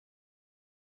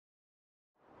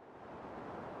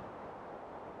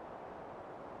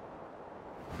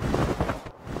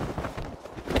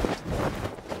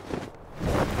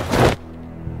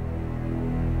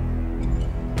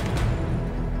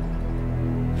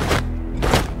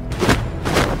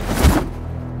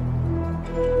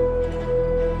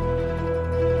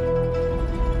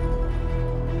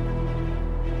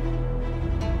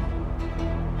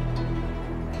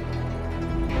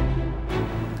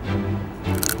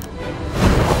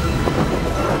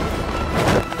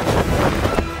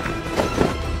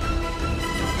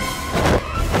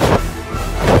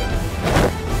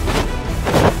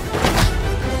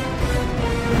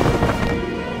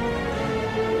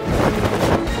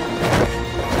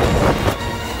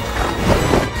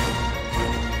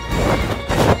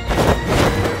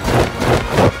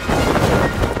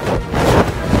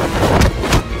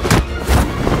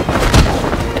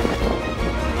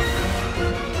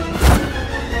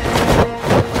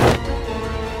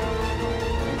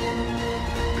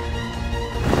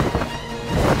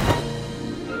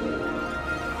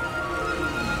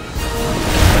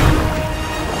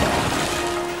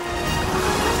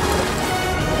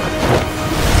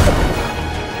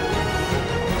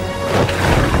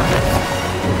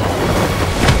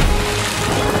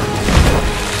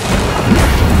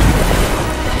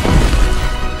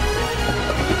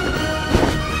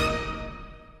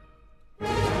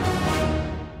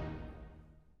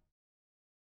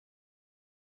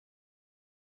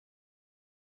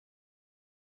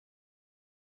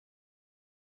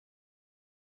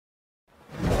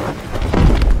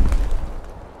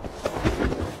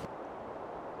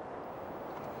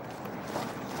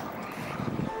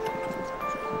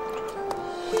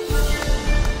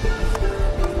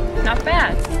not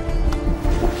bad.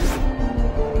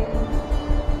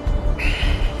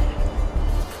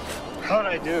 How'd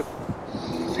I do?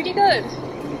 Pretty good.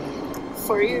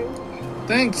 For you.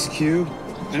 Thanks, Q.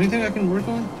 Anything I can work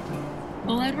on?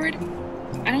 Well, Edward,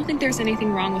 I don't think there's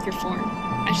anything wrong with your form.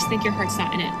 I just think your heart's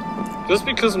not in it. Just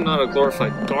because I'm not a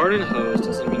glorified garden hose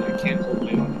doesn't mean I can't hold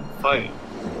my own and fight.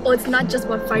 Well, it's not just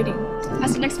about fighting.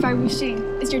 As the next fire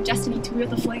Wuxing, it's your destiny to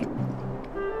wield the flame.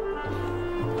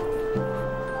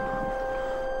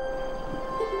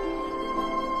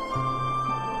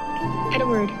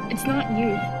 Edward, it's not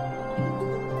you.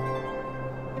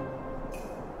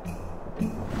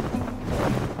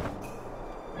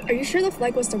 Are you sure the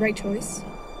flag was the right choice?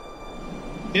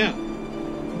 Yeah,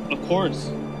 of course.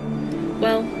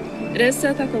 Well, it is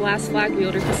said that the last flag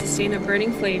wielder could sustain a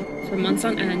burning flame for months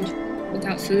on end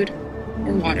without food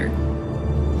or water.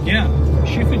 Yeah,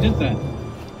 Shifu did that.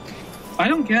 I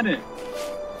don't get it.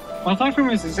 My flag frame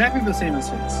is exactly the same as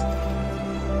his.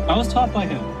 I was taught by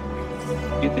him.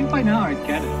 You'd think by now I'd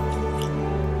get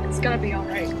it. It's gonna be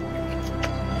alright.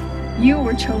 You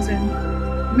were chosen.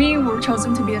 We were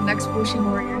chosen to be the next Wuxing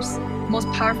warriors, most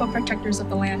powerful protectors of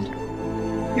the land.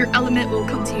 Your element will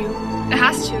come to you. It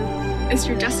has to. It's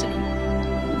your destiny.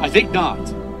 I think not.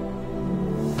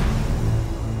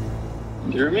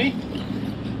 Jeremy?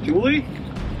 Julie?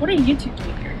 What are you two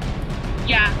doing here?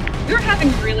 Yeah, you're having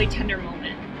a really tender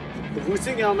moment. The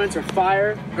Wuxing elements are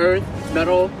fire, earth,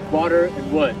 metal, water,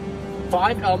 and wood.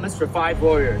 5 elements for 5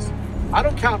 warriors. I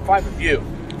don't count 5 of you.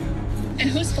 And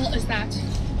whose fault is that?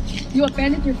 You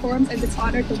abandoned your forms and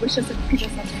dishonored the wishes of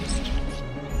predecessors.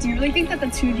 Do you really think that the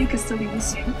two of you could still be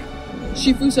Wuxing?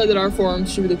 Shifu said that our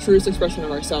forms should be the truest expression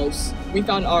of ourselves. We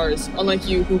found ours, unlike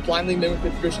you who blindly mimic the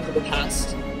traditions of the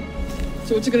past.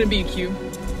 So what's it gonna be, Q?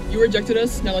 You rejected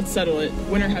us, now let's settle it.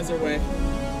 Winner has their way.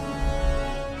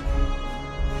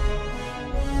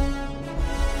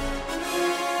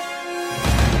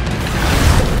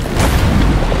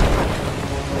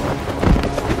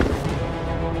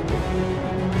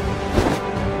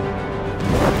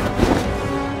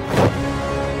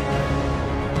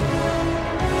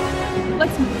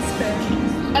 Let's move this fair.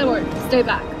 Edward, stay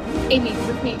back. Amy,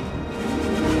 with me.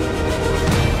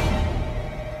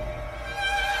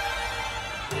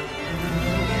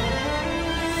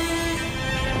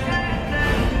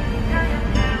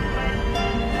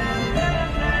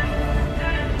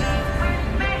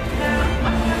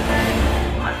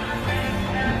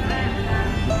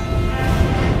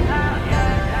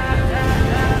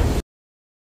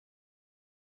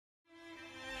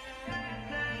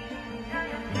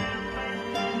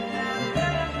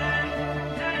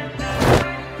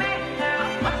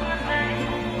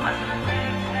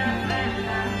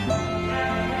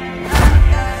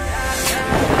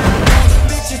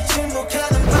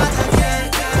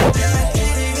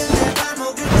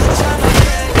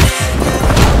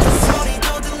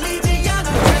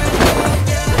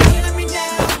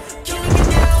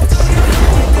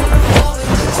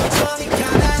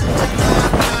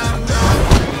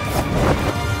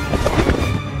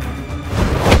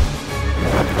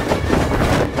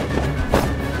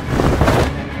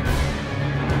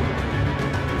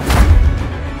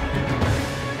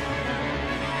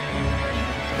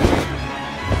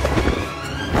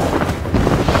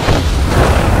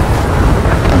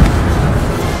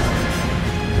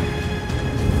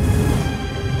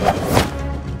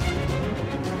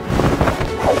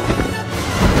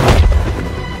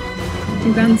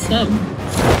 You found sub.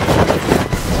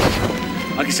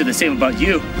 I can say the same about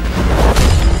you.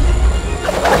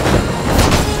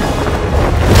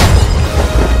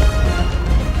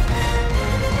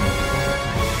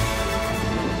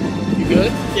 You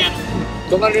good? Yeah.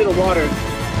 Don't let it near the water.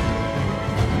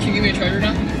 Can you give me a charger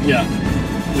now? Yeah.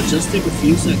 It'll just take a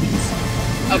few seconds.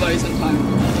 I'll buy you some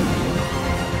time.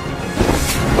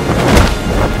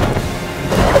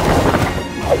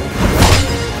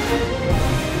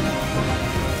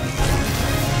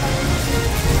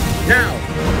 Now!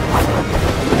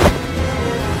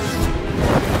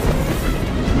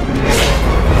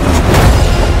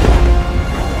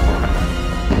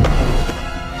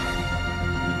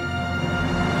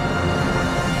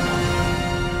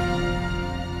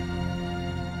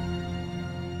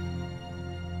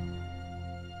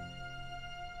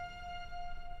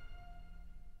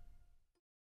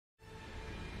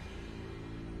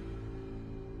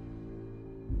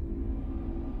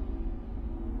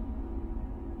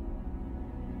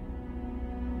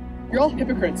 You're all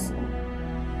hypocrites.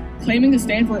 Claiming to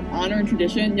stand for honor and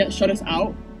tradition, yet shut us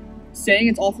out. Saying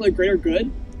it's all for the greater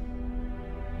good.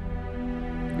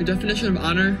 Your definition of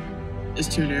honor is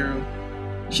too narrow.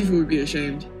 Shifu would be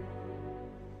ashamed.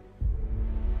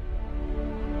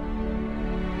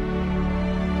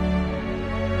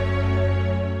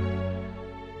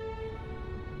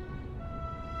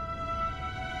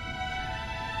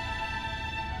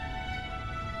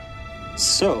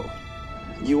 So,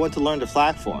 you want to learn the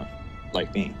flag form,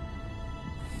 like me?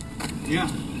 Yeah,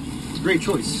 it's a great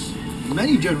choice.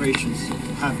 Many generations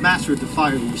have mastered the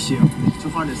fire Wuxing to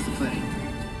harness the flame.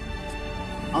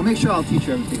 I'll make sure I'll teach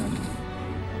you everything I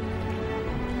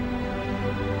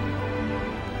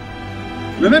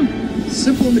know. Remember,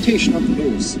 simple imitation of the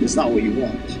moves is not what you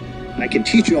want. I can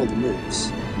teach you all the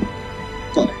moves,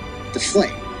 but the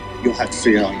flame, you'll have to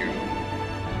figure out on your own.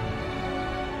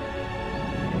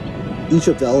 Each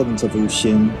of the elements of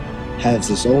Wuxing has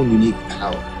its own unique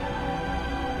power.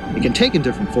 It can take in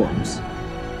different forms,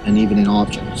 and even in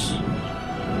objects.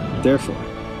 Therefore,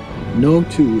 no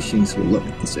two Wuxings will look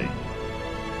the same.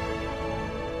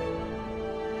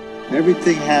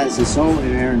 Everything has its own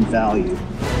inherent value.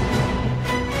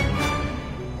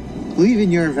 Believe in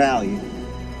your value.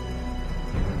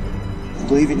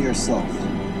 Believe in yourself.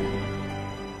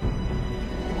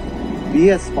 Be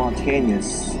as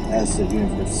spontaneous as the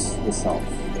universe itself.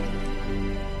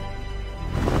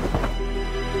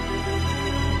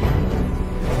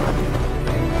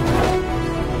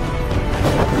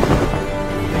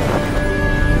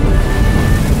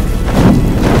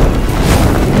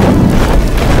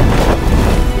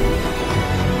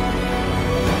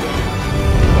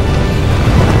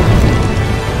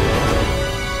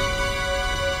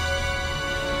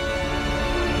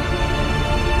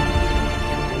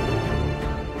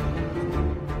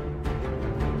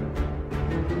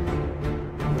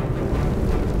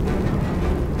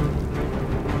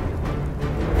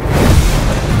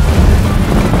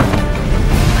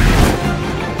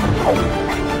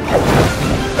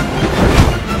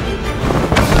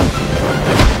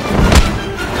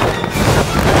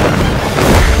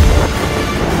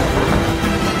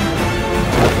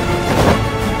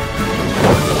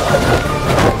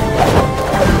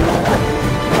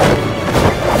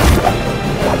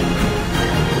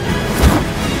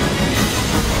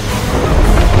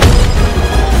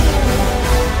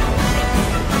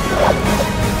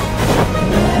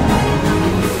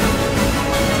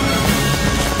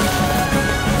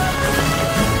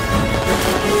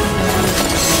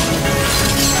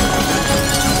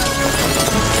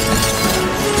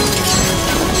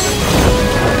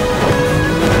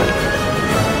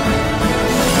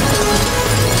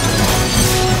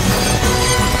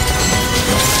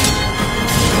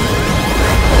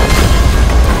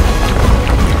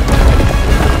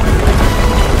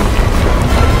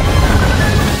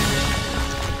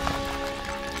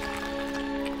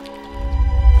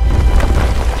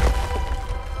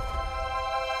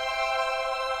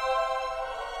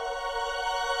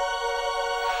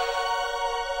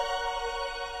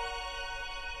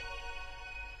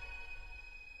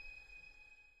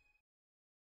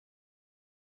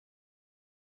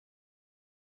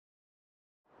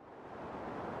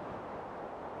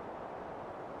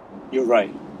 You're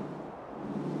right.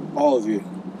 All of you.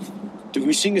 The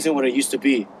Wuxing isn't what it used to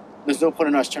be. There's no point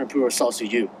in us trying to prove ourselves to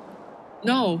you.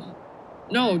 No,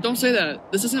 don't say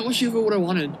that. This isn't what Shifu would have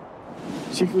wanted.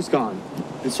 Shifu's gone,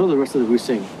 and so the rest of the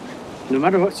Wuxing. No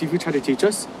matter what Shifu tried to teach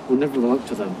us, we'll never live up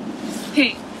to them.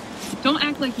 Hey, don't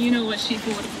act like you know what Shifu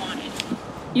would have wanted.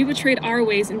 You betrayed our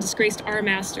ways and disgraced our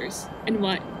masters. And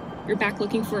what? You're back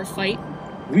looking for a fight?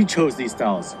 We chose these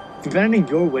styles. If abandoning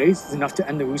your ways is enough to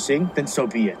end the Wuxing, then so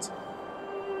be it.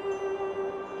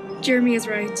 Jeremy is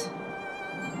right.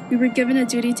 We were given a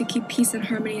duty to keep peace and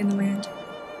harmony in the land.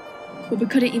 But we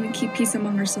couldn't even keep peace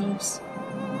among ourselves.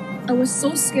 I was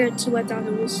so scared to let down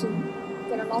the Wuxing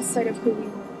that I lost sight of who we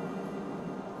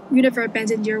were. You never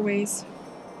abandoned your ways.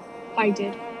 I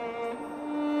did.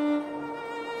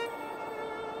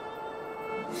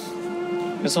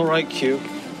 It's alright, Q.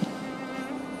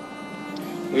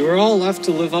 We were all left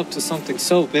to live up to something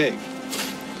so big.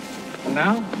 And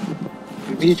now,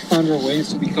 we've each found our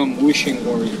ways to become Wuxing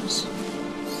warriors.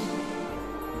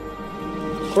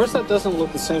 Of course that doesn't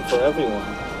look the same for everyone.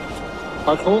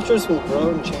 Our cultures will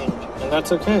grow and change, and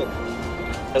that's okay.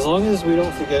 As long as we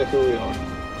don't forget who we are.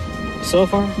 So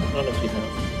far, none of you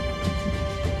have.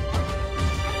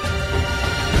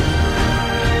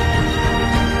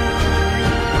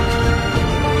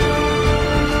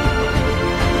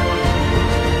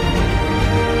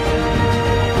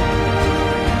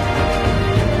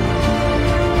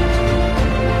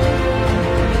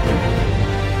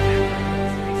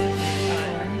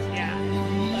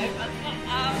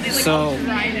 So,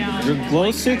 your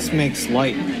glow sticks makes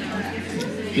light.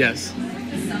 Yes.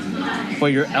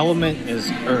 But your element is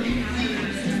earth.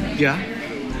 Yeah?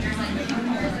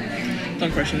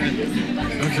 Don't question it.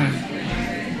 Okay.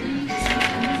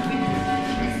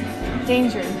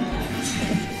 Danger.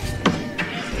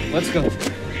 Let's go.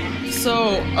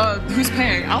 So, who's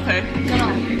paying? I'll pay.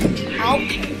 I'll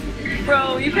pay.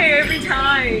 Bro, you pay every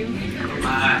time.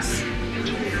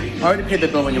 I already paid the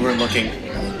bill when you weren't looking.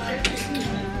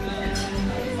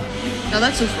 Now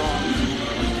that's just wrong.